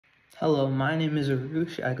Hello, my name is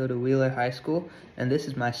Arush. I go to Wheeler High School, and this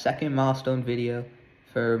is my second milestone video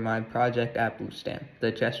for my project at Milestone,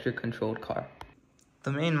 the gesture-controlled car.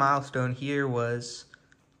 The main milestone here was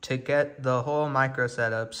to get the whole micro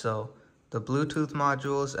setup, so the Bluetooth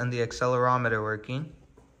modules and the accelerometer working,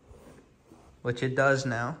 which it does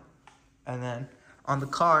now. And then on the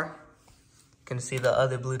car, you can see the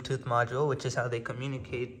other Bluetooth module, which is how they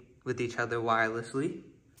communicate with each other wirelessly.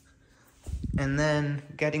 And then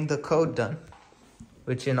getting the code done,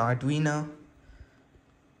 which in Arduino,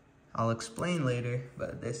 I'll explain later,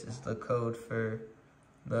 but this is the code for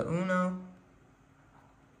the Uno,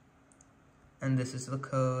 and this is the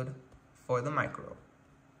code for the micro.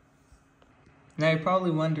 Now you're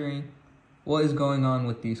probably wondering what is going on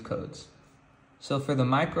with these codes. So for the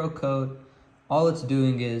micro code, all it's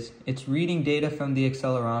doing is it's reading data from the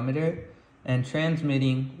accelerometer and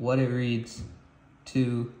transmitting what it reads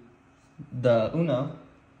to the Uno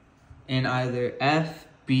in either F,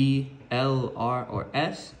 B, L, R, or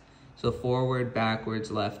S. So forward,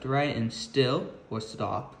 backwards, left, right, and still or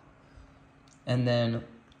stop. And then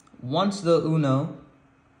once the Uno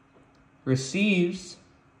receives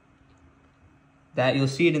that, you'll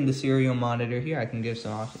see it in the serial monitor here. I can give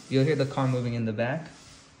some options. You'll hear the car moving in the back.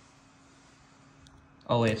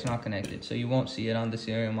 Oh wait, it's not connected, so you won't see it on the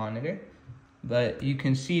serial monitor. But you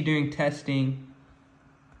can see during testing,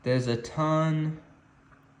 there's a ton.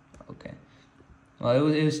 Okay. Well,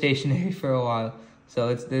 it was stationary for a while,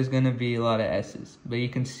 so there's gonna be a lot of S's. But you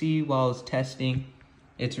can see while it's testing,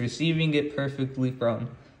 it's receiving it perfectly from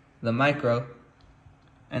the micro.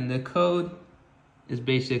 And the code is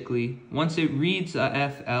basically, once it reads a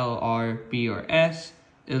F, L, R, B, or S,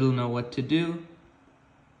 it'll know what to do.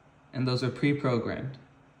 And those are pre-programmed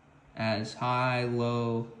as high,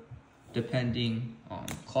 low, depending on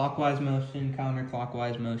clockwise motion,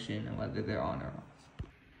 counterclockwise motion, and whether they're on or off.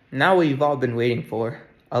 Now what you've all been waiting for,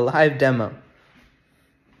 a live demo.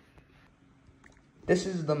 This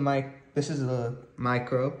is the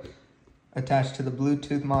micro attached to the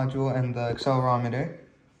Bluetooth module and the accelerometer.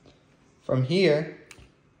 From here,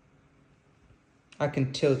 I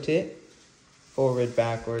can tilt it forward,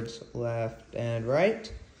 backwards, left, and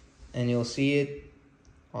right, and you'll see it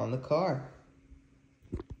on the car.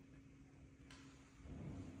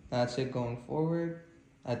 That's it going forward.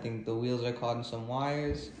 I think the wheels are caught in some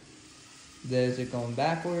wires. There's it going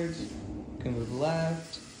backwards. Can move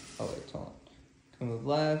left. Oh wait, hold on. Can move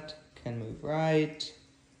left, can move right,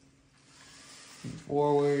 move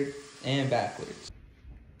forward, and backwards.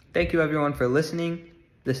 Thank you everyone for listening.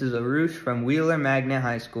 This is Arush from Wheeler Magnet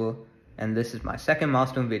High School, and this is my second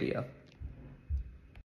milestone video.